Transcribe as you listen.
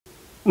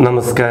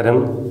നമസ്കാരം.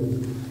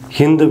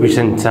 ഹിന്ദു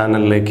വിഷൻ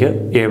ചാനലിലേക്ക്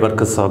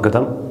ഏവർക്കും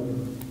സ്വാഗതം.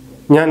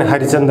 ഞാൻ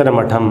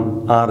ഹരിചന്ദനമഠം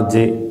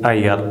RJ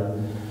അയ്യർ.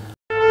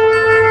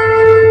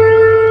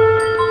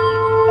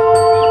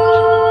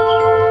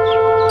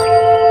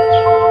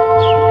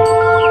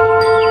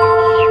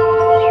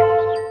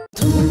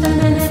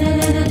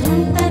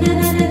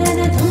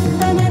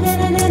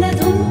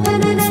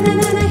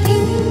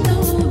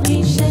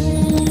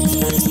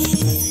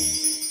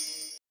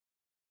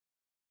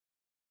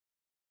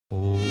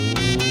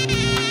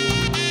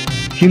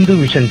 ഹിന്ദു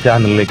വിഷൻ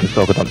ചാനലിലേക്ക്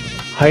സ്വാഗതം.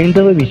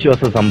 ഹൈന്ദവ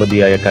വിശ്വാസ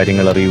സംബന്ധിയായ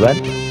കാര്യങ്ങൾ അറിയുവാൻ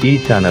ഈ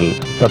ചാനൽ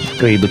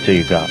സബ്സ്ക്രൈബ്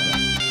ചെയ്യുക.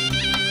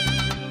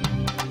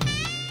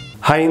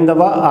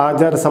 ഹൈന്ദവ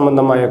ആചാര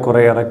സംബന്ധമായ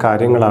കുറേയേറെ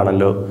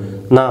കാര്യങ്ങളാണല്ലോ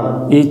നാം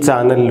ഈ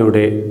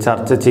ചാനലിലൂടെ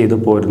ചർച്ച ചെയ്തു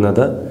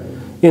പോരുന്നത്.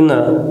 ഇന്ന്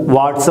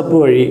വാട്സപ്പ്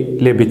വഴി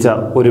ലഭിച്ച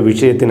ഒരു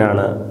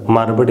വിഷയത്തിനാണ്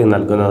മറുപടി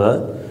നൽകുന്നത്.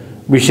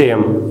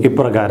 വിഷയം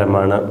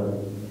ഇപ്രകാരമാണ്.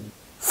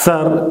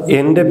 സർ,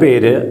 എൻ്റെ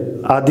പേര്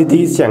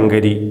അതിഥി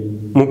ശങ്കരി,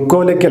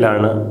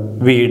 മുക്കോലയ്ക്കലാണ്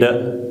വീട്.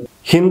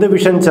 ഹിന്ദു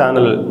വിഷൻ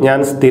ചാനൽ ഞാൻ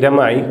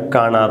സ്ഥിരമായി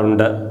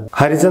കാണാറുണ്ട്.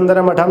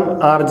 ഹരിചന്ദനമഠം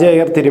RJ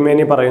അയ്യർ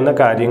തിരുമേനി പറയുന്ന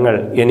കാര്യങ്ങൾ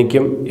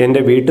എനിക്കും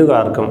എൻ്റെ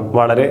വീട്ടുകാർക്കും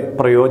വളരെ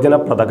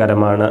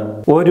പ്രയോജനപ്രദകരമാണ്.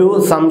 ഒരു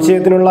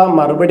സംശയത്തിനുള്ള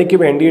മറുപടിക്ക്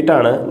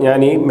വേണ്ടിയിട്ടാണ്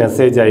ഞാൻ ഈ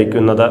മെസ്സേജ്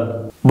അയക്കുന്നത്.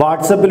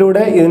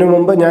 വാട്സപ്പിലൂടെ ഇതിനു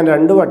മുമ്പ് ഞാൻ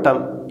 2 വട്ടം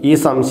ഈ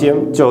സംശയം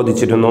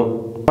ചോദിച്ചിരുന്നു.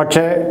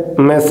 പക്ഷേ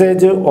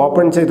മെസ്സേജ്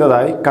ഓപ്പൺ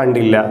ചെയ്തതായി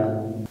കണ്ടില്ല.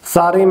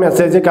 സാർ, ഈ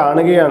മെസ്സേജ്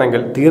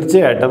കാണുകയാണെങ്കിൽ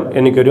തീർച്ചയായിട്ടും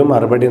എനിക്കൊരു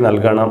മറുപടി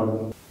നൽകണം.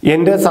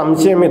 എൻ്റെ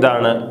സംശയം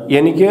ഇതാണ്.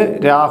 എനിക്ക്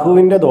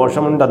രാഹുവിൻ്റെ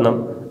ദോഷമുണ്ടെന്നും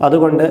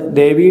അതുകൊണ്ട്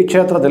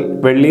ദേവീക്ഷേത്രത്തിൽ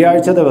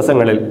വെള്ളിയാഴ്ച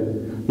ദിവസങ്ങളിൽ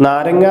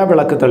നാരങ്ങാ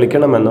വിളക്ക്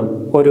തെളിക്കണമെന്നും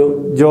ഒരു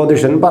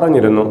ജ്യോതിഷൻ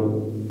പറഞ്ഞിരുന്നു.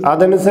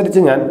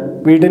 അതനുസരിച്ച് ഞാൻ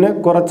വീടിന്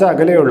കുറച്ച്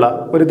അകലെയുള്ള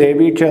ഒരു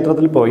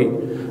ദേവീക്ഷേത്രത്തിൽ പോയി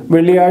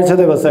വെള്ളിയാഴ്ച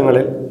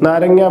ദിവസങ്ങളിൽ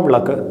നാരങ്ങാ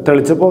വിളക്ക്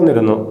തെളിച്ചു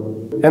പോന്നിരുന്നു.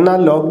 എന്നാൽ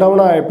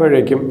ലോക്ക്ഡൗൺ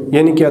ആയപ്പോഴേക്കും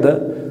എനിക്കത്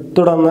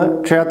തുടർന്ന്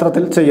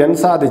ക്ഷേത്രത്തിൽ ചെയ്യാൻ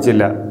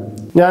സാധിച്ചില്ല.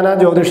 ഞാൻ ആ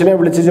ജ്യോതിഷനെ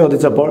വിളിച്ച്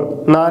ചോദിച്ചപ്പോൾ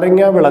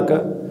നാരങ്ങാ വിളക്ക്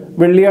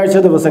വെള്ളിയാഴ്ച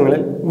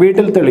ദിവസങ്ങളിൽ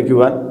വീട്ടിൽ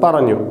തെളിക്കുവാൻ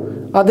പറഞ്ഞു.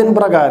 അതിന്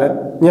പ്രകാരം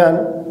ഞാൻ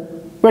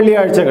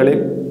വെള്ളിയാഴ്ചകളിൽ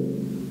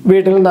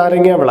വീട്ടിൽ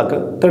നാരങ്ങാ വിളക്ക്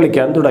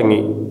തെളിക്കാൻ തുടങ്ങി.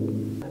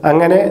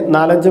 അങ്ങനെ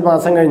 4-5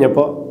 മാസം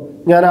കഴിഞ്ഞപ്പോൾ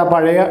ഞാൻ ആ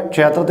പഴയ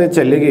ക്ഷേത്രത്തിൽ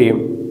ചെല്ലുകയും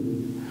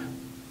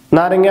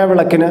നാരങ്ങാ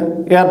വിളക്കിന്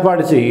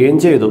ഏർപ്പാട് ചെയ്യുകയും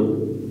ചെയ്തു.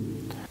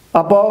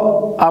 അപ്പോൾ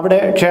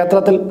അവിടെ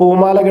ക്ഷേത്രത്തിൽ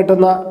പൂമാല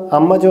കെട്ടുന്ന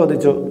അമ്മ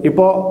ചോദിച്ചു,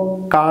 ഇപ്പോൾ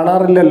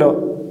കാണാറില്ലല്ലോ,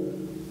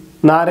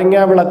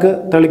 നാരങ്ങാ വിളക്ക്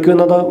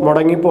തെളിക്കുന്നത്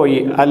മുടങ്ങിപ്പോയി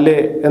അല്ലേ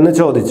എന്ന്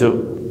ചോദിച്ചു.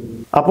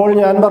 അപ്പോൾ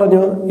ഞാൻ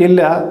പറഞ്ഞു, ഇല്ല,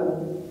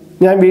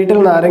 ഞാൻ വീട്ടിൽ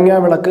നാരങ്ങാ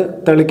വിളക്ക്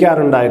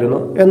തെളിക്കാറുണ്ടായിരുന്നു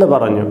എന്ന്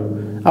പറഞ്ഞു.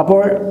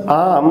 അപ്പോൾ ആ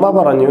അമ്മ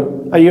പറഞ്ഞു,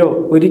 അയ്യോ,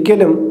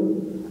 ഒരിക്കലും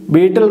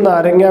വീട്ടിൽ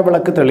നാരങ്ങാ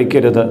വിളക്ക്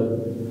തെളിക്കരുത്,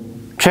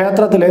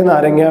 ക്ഷേത്രത്തിലെ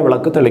നാരങ്ങാ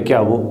വിളക്ക്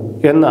തെളിക്കാവൂ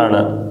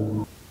എന്നാണ്.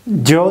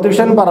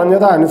 ജ്യോതിഷൻ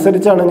പറഞ്ഞത്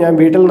അനുസരിച്ചാണ് ഞാൻ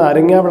വീട്ടിൽ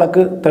നാരങ്ങാ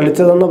വിളക്ക്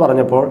തെളിച്ചതെന്ന്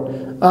പറഞ്ഞപ്പോൾ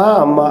ആ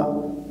അമ്മ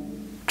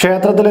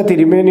ക്ഷേത്രത്തിലെ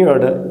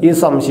തിരുമേനിയോട് ഈ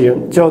സംശയം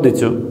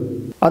ചോദിച്ചു.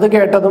 അത്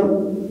കേട്ടതും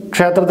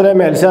ക്ഷേത്രത്തിലെ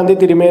മേൽശാന്തി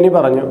തിരുമേനി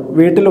പറഞ്ഞു,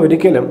 വീട്ടിൽ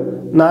ഒരിക്കലും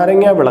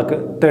നാരങ്ങാ വിളക്ക്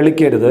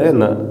തെളിക്കരുത്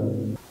എന്ന്.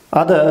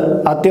 അത്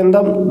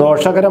അത്യന്തം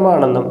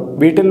ദോഷകരമാണെന്നും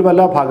വീട്ടിൽ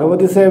വല്ല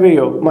ഭഗവതി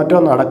സേവയോ മറ്റോ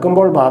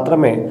നടക്കുമ്പോൾ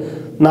മാത്രമേ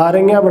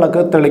നാരങ്ങാ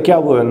വിളക്ക്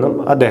തെളിക്കാവൂ എന്നും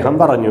അദ്ദേഹം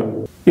പറഞ്ഞു.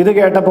 ഇത്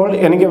കേട്ടപ്പോൾ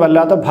എനിക്ക്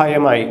വല്ലാത്ത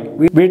ഭയമായി.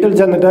 വീട്ടിൽ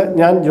ചെന്നിട്ട്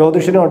ഞാൻ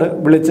ജ്യോതിഷനോട്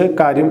വിളിച്ച്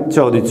കാര്യം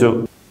ചോദിച്ചു.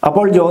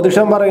 അപ്പോൾ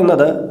ജ്യോതിഷം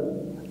പറയുന്നത്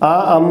ആ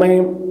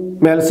അമ്മയും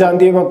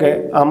മേൽശാന്തിയുമൊക്കെ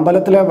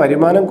അമ്പലത്തിലെ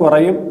വരുമാനം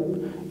കുറയും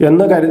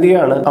എന്ന്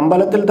കരുതിയാണ്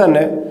അമ്പലത്തിൽ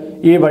തന്നെ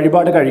ഈ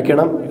വഴിപാട്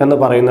കഴിക്കണം എന്ന്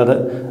പറയുന്നത്.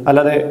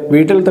 അല്ലാതെ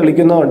വീട്ടിൽ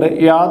തെളിക്കുന്നതുകൊണ്ട്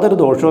യാതൊരു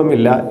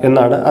ദോഷവുമില്ല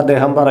എന്നാണ്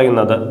അദ്ദേഹം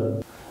പറയുന്നത്.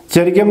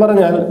 ശരിക്കും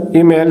പറഞ്ഞാൽ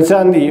ഈ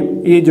മേൽശാന്തിയും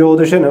ഈ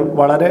ജ്യോതിഷനും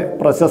വളരെ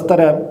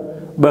പ്രശസ്തരും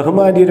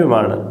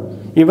ബഹുമാന്യരുമാണ്.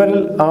 ഇവരിൽ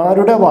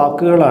ആരുടെ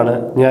വാക്കുകളാണ്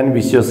ഞാൻ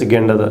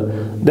വിശ്വസിക്കേണ്ടത്?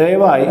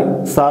 ദയവായി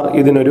സാർ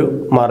ഇതിനൊരു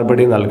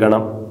മറുപടി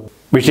നൽകണം.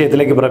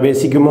 വിഷയത്തിലേക്ക്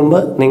പ്രവേശിക്കും മുമ്പ്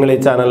നിങ്ങൾ ഈ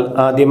ചാനൽ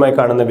ആദ്യമായി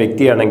കാണുന്ന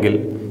വ്യക്തിയാണെങ്കിൽ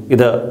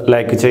ഇത്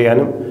ലൈക്ക്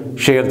ചെയ്യാനും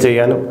ഷെയർ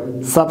ചെയ്യാനും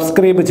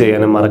സബ്സ്ക്രൈബ്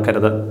ചെയ്യാനും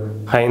മറക്കരുത്.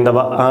 ഹൈന്ദവ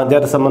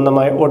ആചാര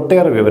സംബന്ധമായ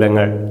ഒട്ടേറെ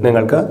വിവരങ്ങൾ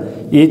നിങ്ങൾക്ക്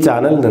ഈ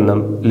ചാനലിൽ നിന്നും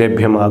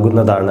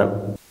ലഭ്യമാകുന്നതാണ്.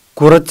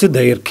 കുറച്ച്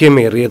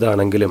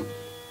ദൈർഘ്യമേറിയതാണെങ്കിലും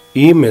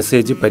ഈ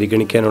മെസ്സേജ്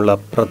പരിഗണിക്കാനുള്ള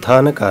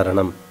പ്രധാന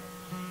കാരണം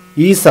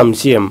ഈ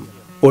സംശയം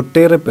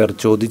ഒട്ടേറെ പേർ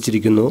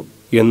ചോദിച്ചിരിക്കുന്നു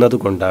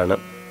എന്നതുകൊണ്ടാണ്.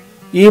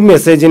 ഈ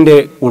മെസ്സേജിൻ്റെ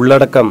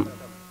ഉള്ളടക്കം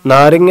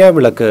നാരങ്ങാ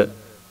വിളക്ക്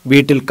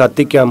വീട്ടിൽ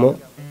കത്തിക്കാമോ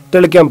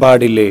തെളിക്കാൻ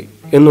പാടില്ലേ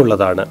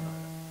എന്നുള്ളതാണ്.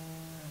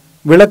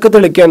 വിളക്ക്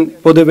തെളിക്കാൻ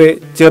പൊതുവെ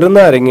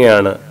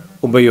ചെറുനാരങ്ങയാണ്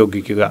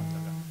ഉപയോഗിക്കുക.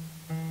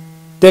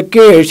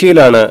 തെക്കേ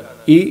ഏഷ്യയിലാണ്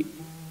ഈ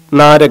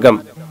നാരകം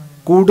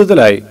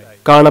കൂടുതലായി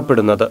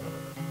കാണപ്പെടുന്നത്.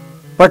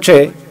 പക്ഷേ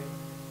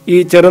ഈ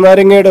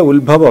ചെറുനാരങ്ങയുടെ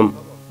ഉത്ഭവം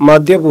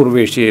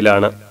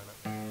മധ്യപൂർവേഷ്യയിലാണ്.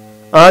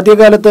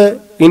 ആദ്യകാലത്ത്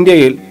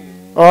ഇന്ത്യയിൽ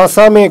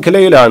ആസാം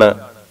മേഖലയിലാണ്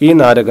ഈ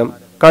നാരകം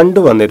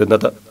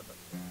കണ്ടുവന്നിരുന്നത്.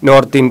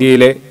 നോർത്ത്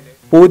ഇന്ത്യയിലെ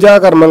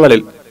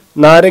പൂജാകർമ്മങ്ങളിൽ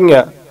നാരങ്ങ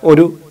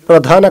ഒരു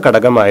പ്രധാന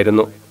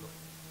ഘടകമായിരുന്നു.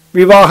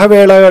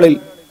 വിവാഹവേളകളിൽ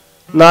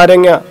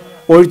നാരങ്ങ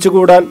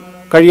ഒഴിച്ചുകൂടാൻ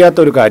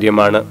കഴിയാത്തൊരു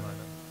കാര്യമാണ്.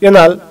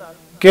 എന്നാൽ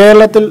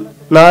കേരളത്തിൽ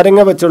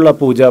നാരങ്ങ വെച്ചുള്ള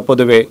പൂജ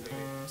പൊതുവെ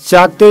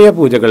ശാക്തേയ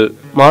പൂജകൾ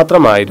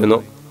മാത്രമായിരുന്നു.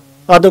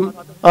 അതും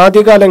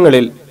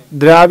ആദ്യകാലങ്ങളിൽ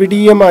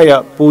ദ്രാവിഡീയമായ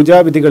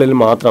പൂജാവിധികളിൽ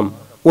മാത്രം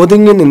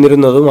ഒതുങ്ങി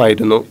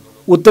നിന്നിരുന്നതുമായിരുന്നു.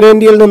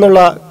 ഉത്തരേന്ത്യയിൽ നിന്നുള്ള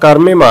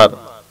കർമ്മിമാർ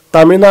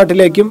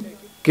തമിഴ്നാട്ടിലേക്കും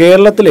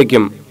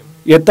കേരളത്തിലേക്കും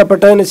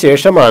എത്തപ്പെട്ടതിന്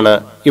ശേഷമാണ്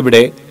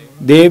ഇവിടെ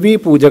ദേവീ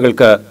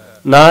പൂജകൾക്ക്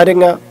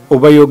നാരങ്ങ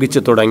ഉപയോഗിച്ചു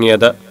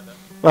തുടങ്ങിയത്.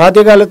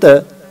 ആദ്യകാലത്ത്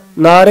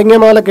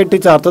നാരങ്ങമാല കെട്ടി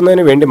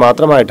ചാർത്തുന്നതിന് വേണ്ടി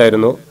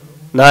മാത്രമായിട്ടായിരുന്നു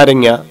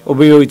നാരങ്ങ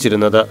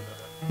ഉപയോഗിച്ചിരുന്നത്.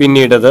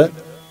 പിന്നീടത്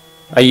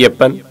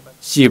അയ്യപ്പൻ,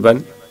 ശിവൻ,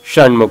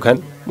 ഷൺമുഖൻ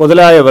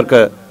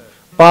മുതലായവർക്ക്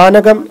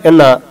പാനകം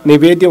എന്ന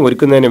നിവേദ്യം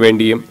ഒരുക്കുന്നതിന്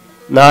വേണ്ടിയും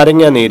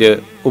നാരങ്ങ നീര്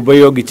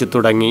ഉപയോഗിച്ചു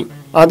തുടങ്ങി.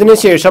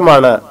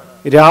 അതിനുശേഷമാണ്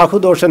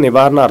രാഹുദോഷ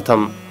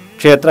നിവാരണാർത്ഥം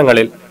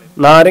ക്ഷേത്രങ്ങളിൽ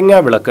നാരങ്ങ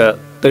വിളക്ക്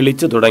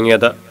തെളിച്ചു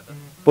തുടങ്ങിയത്.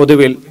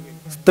 പൊതുവിൽ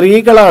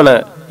സ്ത്രീകളാണ്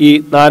ഈ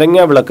നാരങ്ങ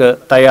വിളക്ക്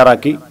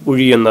തയ്യാറാക്കി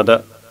ഒഴിയുന്നത്.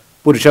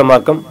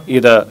 പുരുഷന്മാർക്കും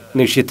ഇത്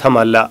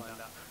നിഷിദ്ധമല്ല.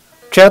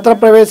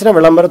 ക്ഷേത്രപ്രവേശന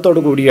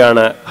വിളംബരത്തോടു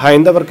കൂടിയാണ്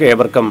ഹൈന്ദവർക്ക്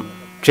ഏവർക്കും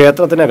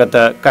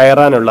ക്ഷേത്രത്തിനകത്ത്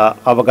കയറാനുള്ള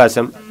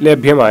അവകാശം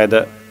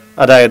ലഭ്യമായത്.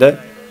 അതായത്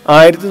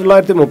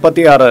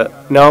 1936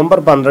 നവംബർ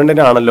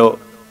 12-നാണല്ലോ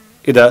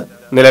ഇത്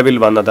നിലവിൽ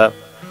വന്നത്.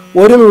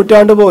 ഒരു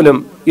നൂറ്റാണ്ട് പോലും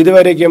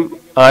ഇതുവരേക്കും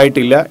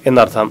ആയിട്ടില്ല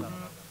എന്നർത്ഥം.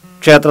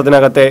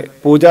 ക്ഷേത്രത്തിനകത്തെ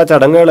പൂജാ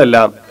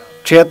ചടങ്ങുകളെല്ലാം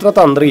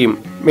ക്ഷേത്രതന്ത്രിയും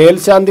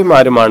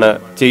മേൽശാന്തിമാരുമാണ്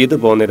ചെയ്തു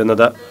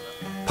പോന്നിരുന്നത്.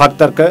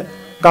 ഭക്തർക്ക്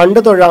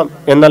കണ്ടു തൊഴാം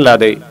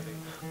എന്നല്ലാതെ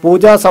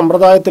പൂജാ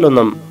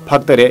സമ്പ്രദായത്തിലൊന്നും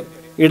ഭക്തരെ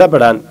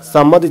ഇടപെടാൻ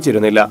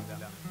സമ്മതിച്ചിരുന്നില്ല.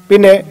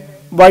 പിന്നെ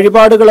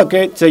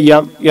വഴിപാടുകളൊക്കെ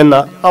ചെയ്യാം എന്ന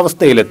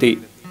അവസ്ഥയിലെത്തി.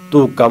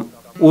 തൂക്കം,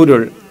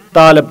 ഉരുൾ,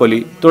 താലപ്പൊലി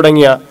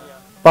തുടങ്ങിയ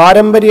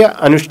പാരമ്പര്യ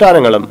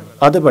അനുഷ്ഠാനങ്ങളും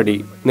അതുപടി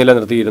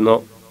നിലനിർത്തിയിരുന്നു.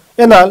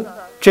 എന്നാൽ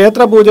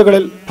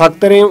ക്ഷേത്രപൂജകളിൽ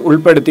ഭക്തരെയും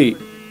ഉൾപ്പെടുത്തി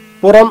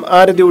പുറം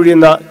ആരതി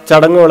ഒഴിയുന്ന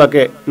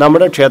ചടങ്ങുകളൊക്കെ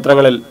നമ്മുടെ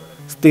ക്ഷേത്രങ്ങളിൽ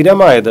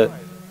സ്ഥിരമായത്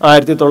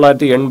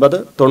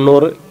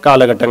 1980-90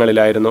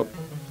 കാലഘട്ടങ്ങളിലായിരുന്നു.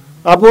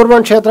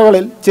 അപൂർവം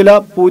ക്ഷേത്രങ്ങളിൽ ചില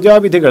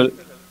പൂജാവിധികൾ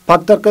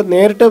ഭക്തർക്ക്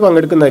നേരിട്ട്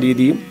പങ്കെടുക്കുന്ന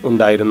രീതിയും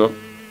ഉണ്ടായിരുന്നു.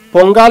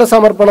 പൊങ്കാല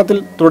സമർപ്പണത്തിൽ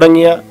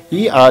തുടങ്ങിയ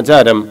ഈ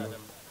ആചാരം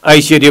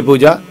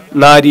ഐശ്വര്യപൂജ,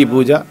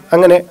 നാരീപൂജ,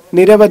 അങ്ങനെ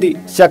നിരവധി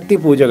ശക്തി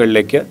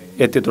പൂജകളിലേക്ക്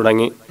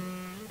എത്തിത്തുടങ്ങി.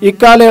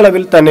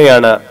 ഇക്കാലയളവിൽ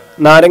തന്നെയാണ്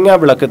നാരങ്ങാ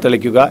വിളക്ക്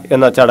തെളിക്കുക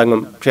എന്ന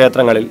ചടങ്ങും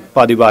ക്ഷേത്രങ്ങളിൽ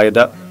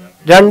പതിവായത്.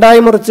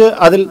 രണ്ടായി മുറിച്ച്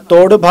അതിൽ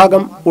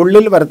തോടുഭാഗം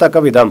ഉള്ളിൽ വരത്തക്ക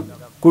വിധം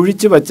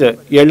കുഴിച്ചു വച്ച്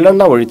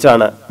എള്ളെണ്ണ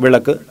ഒഴിച്ചാണ്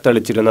വിളക്ക്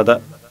തെളിച്ചിരുന്നത്.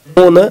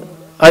 3,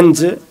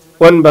 5,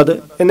 9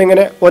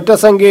 എന്നിങ്ങനെ ഒറ്റ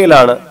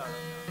സംഖ്യയിലാണ്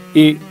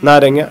ഈ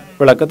നാരങ്ങ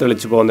വിളക്ക്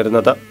തെളിച്ചു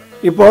പോന്നിരുന്നത്.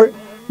 ഇപ്പോൾ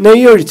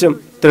നെയ്യൊഴിച്ചും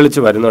തെളിച്ചു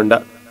വരുന്നുണ്ട്.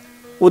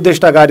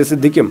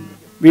 ഉദ്ദിഷ്ടകാര്യസിദ്ധിക്കും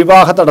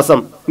വിവാഹ തടസ്സം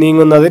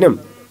നീങ്ങുന്നതിനും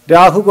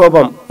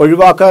രാഹുകോപം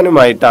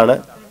ഒഴിവാക്കാനുമായിട്ടാണ്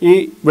ഈ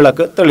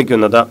വിളക്ക്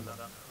തെളിക്കുന്നത്.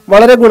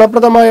 വളരെ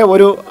ഗുണപ്രദമായ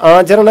ഒരു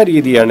ആചരണ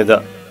രീതിയാണിത്.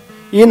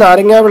 ഈ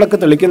നാരങ്ങാ വിളക്ക്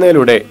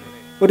തെളിക്കുന്നതിലൂടെ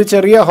ഒരു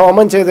ചെറിയ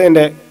ഹോമം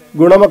ചെയ്തതിൻ്റെ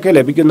ഗുണമൊക്കെ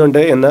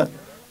ലഭിക്കുന്നുണ്ട് എന്ന്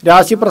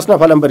രാശിപ്രശ്ന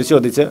ഫലം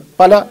പരിശോധിച്ച്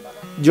പല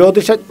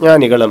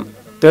ജ്യോതിഷജ്ഞാനികളും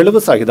തെളിവ്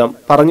സഹിതം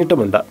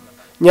പറഞ്ഞിട്ടുമുണ്ട്.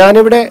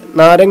 ഞാനിവിടെ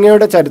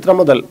നാരങ്ങയുടെ ചരിത്രം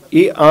മുതൽ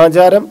ഈ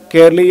ആചാരം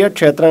കേരളീയ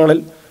ക്ഷേത്രങ്ങളിൽ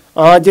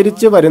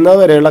ആചരിച്ചു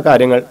വരുന്നതുവരെയുള്ള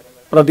കാര്യങ്ങൾ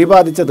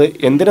പ്രതിപാദിച്ചത്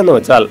എന്തിനെന്ന്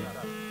വെച്ചാൽ,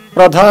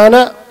 പ്രധാന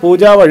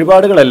പൂജാ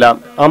വഴിപാടുകളെല്ലാം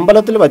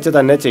അമ്പലത്തിൽ വച്ച്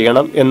തന്നെ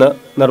ചെയ്യണം എന്ന്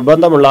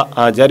നിർബന്ധമുള്ള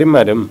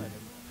ആചാര്യന്മാരും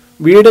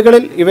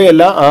വീടുകളിൽ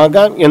ഇവയെല്ലാം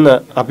ആകാം എന്ന്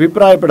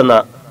അഭിപ്രായപ്പെടുന്ന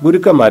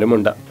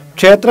ഗുരുക്കന്മാരുമുണ്ട്.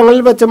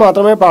 ക്ഷേത്രങ്ങളിൽ വെച്ച്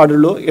മാത്രമേ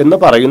പാടുള്ളൂ എന്ന്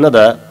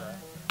പറയുന്നത്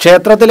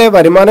ക്ഷേത്രത്തിലെ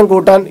വരുമാനം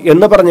കൂട്ടാൻ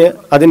എന്ന് പറഞ്ഞ്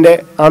അതിൻ്റെ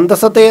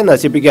അന്തസ്സത്തെ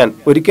നശിപ്പിക്കാൻ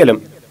ഒരിക്കലും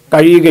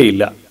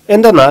കഴിയുകയില്ല.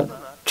 എന്തെന്നാൽ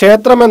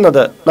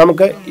ക്ഷേത്രമെന്നത്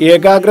നമുക്ക്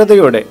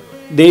ഏകാഗ്രതയോടെ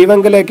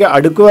ദൈവങ്കിലേക്ക്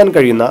അടുക്കുവാൻ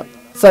കഴിയുന്ന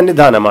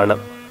സന്നിധാനമാണ്.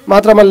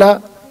 മാത്രമല്ല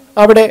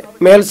അവിടെ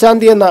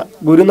മേൽശാന്തി എന്ന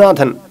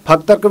ഗുരുനാഥൻ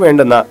ഭക്തർക്ക്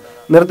വേണ്ടുന്ന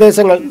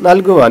നിർദ്ദേശങ്ങൾ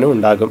നൽകുവാനും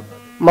ഉണ്ടാകും.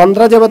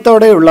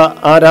 മന്ത്രജപത്തോടെയുള്ള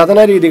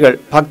ആരാധനാ രീതികൾ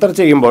ഭക്തർ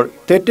ചെയ്യുമ്പോൾ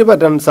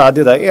തെറ്റുപറ്റാൻ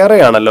സാധ്യത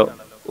ഏറെയാണല്ലോ.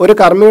 ഒരു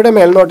കർമ്മിയുടെ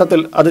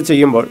മേൽനോട്ടത്തിൽ അത്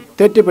ചെയ്യുമ്പോൾ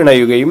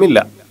തെറ്റുപിണയുകയുമില്ല.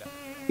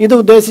 ഇത്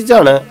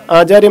ഉദ്ദേശിച്ചാണ്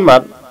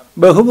ആചാര്യന്മാർ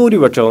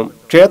ബഹുഭൂരിപക്ഷവും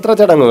ക്ഷേത്ര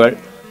ചടങ്ങുകൾ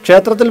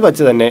ക്ഷേത്രത്തിൽ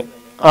വച്ച് തന്നെ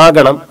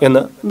ആകണം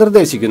എന്ന്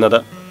നിർദ്ദേശിക്കുന്നത്.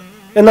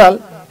 എന്നാൽ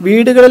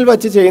വീടുകളിൽ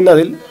വച്ച്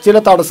ചെയ്യുന്നതിൽ ചില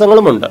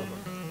തടസ്സങ്ങളുമുണ്ട്.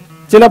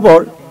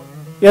 ചിലപ്പോൾ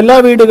എല്ലാ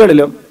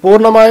വീടുകളിലും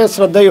പൂർണ്ണമായ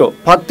ശ്രദ്ധയോ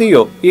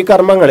ഭക്തിയോ ഈ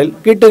കർമ്മങ്ങളിൽ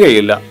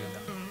കിട്ടുകയില്ല.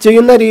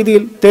 ചെയ്യുന്ന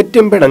രീതിയിൽ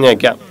തെറ്റും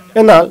പിണഞ്ഞേക്കാം.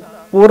 എന്നാൽ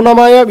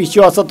പൂർണ്ണമായ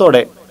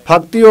വിശ്വാസത്തോടെ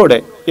ഭക്തിയോടെ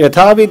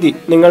യഥാവിധി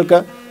നിങ്ങൾക്ക്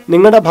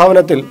നിങ്ങളുടെ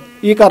ഭവനത്തിൽ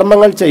ഈ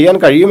കർമ്മങ്ങൾ ചെയ്യാൻ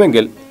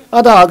കഴിയുമെങ്കിൽ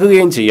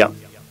അതാകുകയും ചെയ്യാം.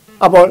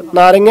 അപ്പോൾ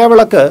നാരങ്ങാ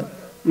വിളക്ക്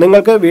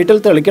നിങ്ങൾക്ക് വീട്ടിൽ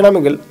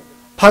തെളിക്കണമെങ്കിൽ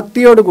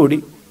ഭക്തിയോടുകൂടി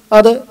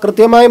അത്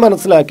കൃത്യമായി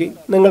മനസ്സിലാക്കി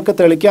നിങ്ങൾക്ക്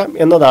തെളിക്കാം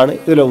എന്നതാണ്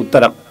ഇതിലെ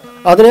ഉത്തരം.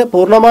 അതിന്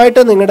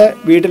പൂർണ്ണമായിട്ട് നിങ്ങളുടെ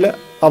വീട്ടിൽ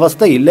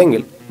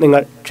അവസ്ഥയില്ലെങ്കിൽ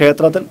നിങ്ങൾ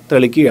ക്ഷേത്രത്തിൽ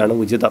തെളിക്കുകയാണ്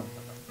ഉചിതം.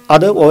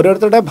 അത്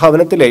ഓരോരുത്തരുടെ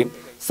ഭവനത്തിലെയും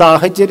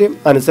സാഹചര്യം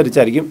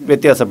അനുസരിച്ചായിരിക്കും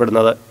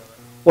വ്യത്യാസപ്പെടുന്നത്.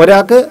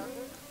 ഒരാൾക്ക്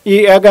ഈ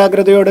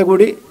ഏകാഗ്രതയോടെ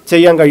കൂടി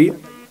ചെയ്യാൻ കഴിയും,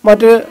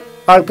 മറ്റൊരു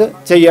ആൾക്ക്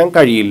ചെയ്യാൻ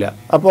കഴിയില്ല.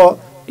 അപ്പോൾ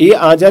ഈ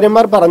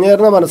ആചാര്യന്മാർ പറഞ്ഞു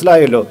തരുന്ന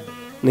മനസ്സിലായല്ലോ,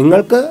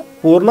 നിങ്ങൾക്ക്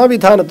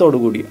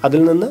പൂർണ്ണവിധാനത്തോടുകൂടി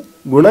അതിൽ നിന്ന്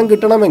ഗുണം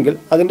കിട്ടണമെങ്കിൽ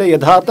അതിൻ്റെ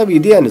യഥാർത്ഥ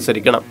വിധി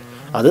അനുസരിക്കണം.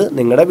 അത്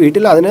നിങ്ങളുടെ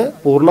വീട്ടിൽ അതിന്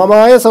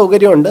പൂർണ്ണമായ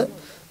സൗകര്യമുണ്ട്,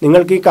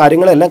 നിങ്ങൾക്ക് ഈ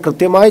കാര്യങ്ങളെല്ലാം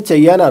കൃത്യമായി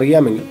ചെയ്യാൻ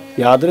അറിയാമെങ്കിൽ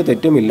യാതൊരു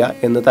തെറ്റുമില്ല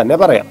എന്ന് തന്നെ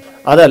പറയാം.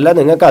 അതല്ല,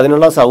 നിങ്ങൾക്ക്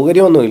അതിനുള്ള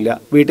സൗകര്യമൊന്നുമില്ല,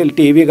 വീട്ടിൽ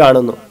TV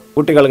കാണുന്നു,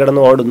 കുട്ടികൾ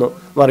കിടന്ന് ഓടുന്നു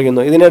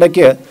മറിയുന്നു,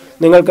 ഇതിനിടയ്ക്ക്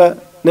നിങ്ങൾക്ക്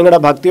നിങ്ങളുടെ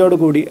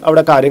ഭക്തിയോടുകൂടി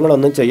അവിടെ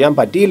കാര്യങ്ങളൊന്നും ചെയ്യാൻ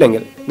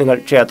പറ്റിയില്ലെങ്കിൽ നിങ്ങൾ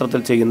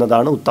ക്ഷേത്രത്തിൽ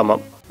ചെയ്യുന്നതാണ് ഉത്തമം.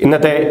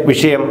 ഇന്നത്തെ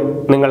വിഷയം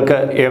നിങ്ങൾക്ക്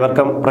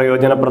ഏവർക്കും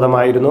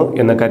പ്രയോജനപ്രദമായിരുന്നു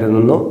എന്ന്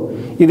കരുതുന്നു.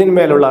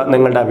 ഇതിന്മേലുള്ള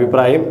നിങ്ങളുടെ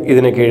അഭിപ്രായം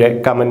ഇതിന് കീഴെ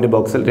കമൻറ്റ്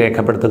ബോക്സിൽ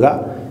രേഖപ്പെടുത്തുക.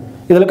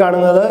 ഇതിൽ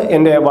കാണുന്നത്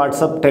എൻ്റെ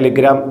വാട്സപ്പ്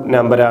ടെലിഗ്രാം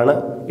നമ്പറാണ്.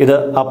 ഇത്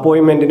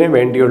അപ്പോയിൻമെൻറ്റിന്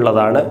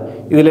വേണ്ടിയുള്ളതാണ്.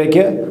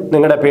 ഇതിലേക്ക്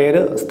നിങ്ങളുടെ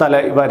പേര്,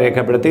 സ്ഥലം ഇവ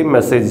രേഖപ്പെടുത്തി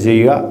മെസ്സേജ്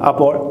ചെയ്യുക.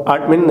 അപ്പോൾ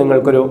അഡ്മിൻ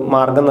നിങ്ങൾക്കൊരു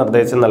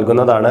മാർഗനിർദ്ദേശം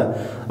നൽകുന്നതാണ്.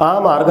 ആ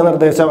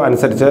മാർഗനിർദ്ദേശം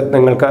അനുസരിച്ച്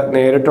നിങ്ങൾക്ക്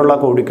നേരിട്ടുള്ള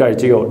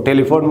കൂടിക്കാഴ്ചയോ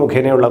ടെലിഫോൺ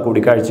മുഖേനയുള്ള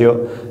കൂടിക്കാഴ്ചയോ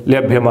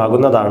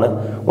ലഭ്യമാകുന്നതാണ്.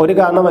 ഒരു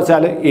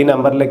കാരണവശാൽ ഈ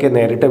നമ്പറിലേക്ക്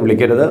നേരിട്ട്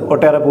വിളിക്കരുത്.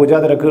 ഒട്ടേറെ പൂജാ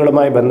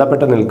തിരക്കുകളുമായി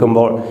ബന്ധപ്പെട്ട്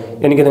നിൽക്കുമ്പോൾ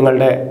എനിക്ക്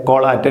നിങ്ങളുടെ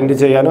കോൾ അറ്റൻഡ്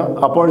ചെയ്യാനോ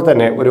അപ്പോൾ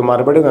തന്നെ ഒരു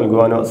മറുപടി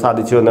നൽകുവാനോ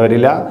സാധിച്ചു എന്ന്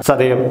വരില്ല.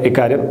 സദയം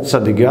ഇക്കാര്യം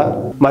ശ്രദ്ധിക്കുക.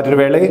 മറ്റൊരു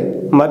വേളയിൽ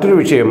മറ്റൊരു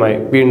വിഷയവുമായി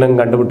വീണ്ടും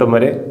കണ്ടുമുട്ടും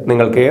വരെ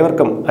നിങ്ങൾക്ക്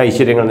ഏവർക്കും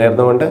ഐശ്വര്യങ്ങൾ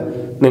നേർന്നുകൊണ്ട്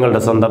നിങ്ങളുടെ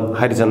സ്വന്തം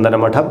ഹരിചന്ദന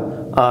മഠം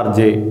RJ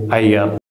അയ്യർ.